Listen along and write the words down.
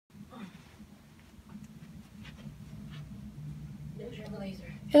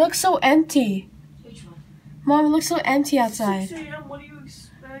It looks so empty. Which one? Mom, it looks so empty outside. 6 a.m. What do you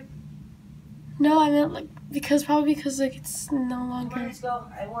expect? No, I meant like probably because like it's no longer. Let's go.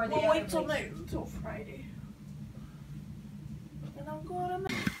 I wore the We'll other wait till place. until Friday. And I'm going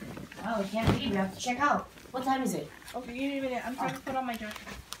to. Oh, we can't leave. We have to check out. What time is it? Okay, give me a minute. I'm trying to put on my jacket.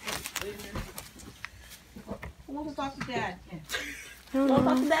 Wait a minute. I want to talk to Dad. I don't Want to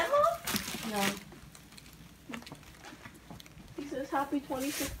talk know. to Dad, Mom? No. He says happy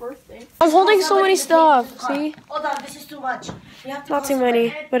 26th birthday. I'm holding so many stuff. See? Hold on, this is too much. We have to Not call too someone.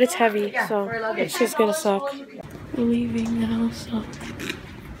 many, but it's heavy, Yeah, so for luggage. it's just gonna suck. We're leaving now, so.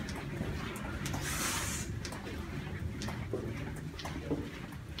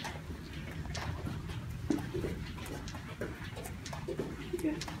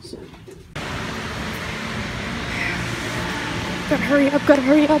 Gotta hurry up, gotta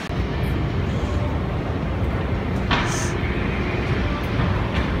hurry up.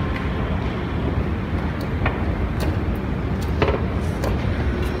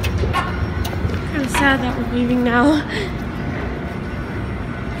 Kind of sad that we're leaving now.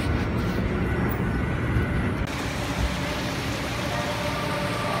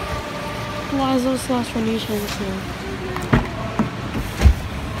 Lazo/Phoenicians here.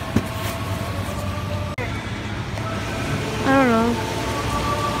 I don't know.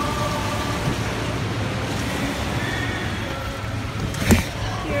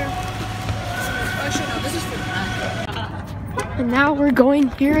 Here. Actually, no, this is for Dad. And now we're going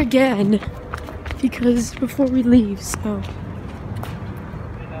here again because before we leave, so.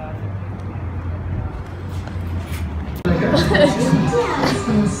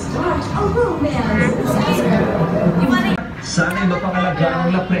 Sana'y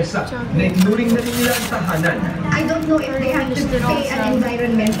mapangalagaan ng La Presa na ignuring na nila ang tahanan. I don't know if they have to pay an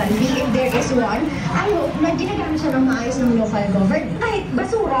environmental fee, if there is one. I hope na ginagamit siya ng maayos ng local government. Kahit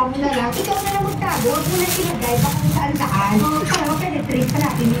basura mo na lang, ikaw na lang magtago. Huwag mo na sinagay pa kung saan-saan. Para ma-penetrate pa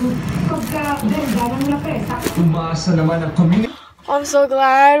natin yung pagka-ganda ng La Presa. Umaasa naman ang community. I'm so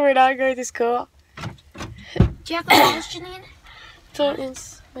glad we're not going to school. Do you have the walls, Janine? So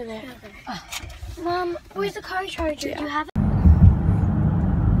it's over there. Mom, where's the car charger? Do you have it?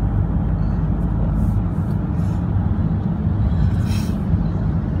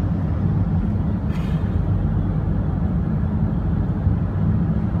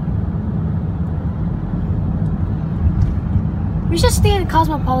 We should stay in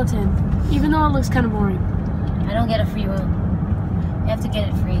Cosmopolitan, even though it looks kind of boring. I don't get a free room. You have to get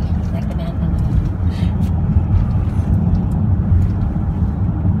it free, like the man.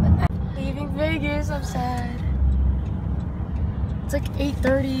 Leaving Vegas, I'm sad. It's like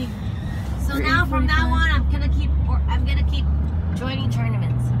 8:30. So now, from now on, I'm gonna keep joining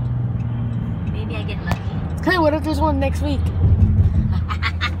tournaments. Maybe I get lucky. Okay, what if there's one next week?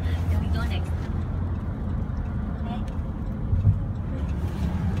 Then we go next. Okay.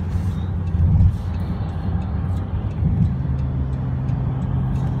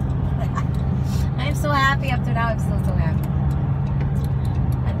 I'm so happy after now. I'm still so happy.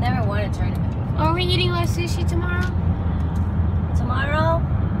 I've never won a tournament before. Are we eating less sushi tomorrow? Tomorrow?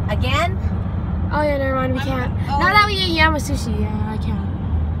 Again? Oh yeah, never mind, we can't. Oh. Now that we eat Yama sushi, yeah, I can't.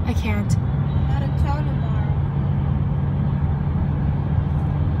 I can't. Out of town tomorrow.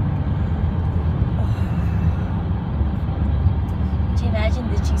 Could you imagine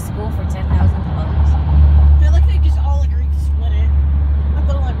ditching school for $10,000? I feel like they just all agreed to split it. I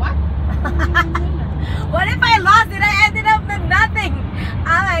thought, like, what? What if I lost it? I ended up with nothing.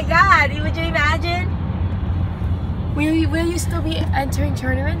 Oh my god, would you imagine? Will you still be entering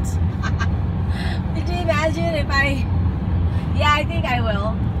tournaments? Could you imagine if I... Yeah, I think I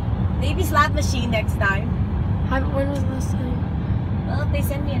will. Maybe slot machine next time. When was the last time? Well, if they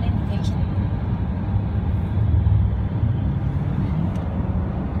send me an invitation.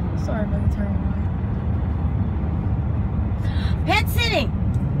 Sorry about the turn. Pet sitting!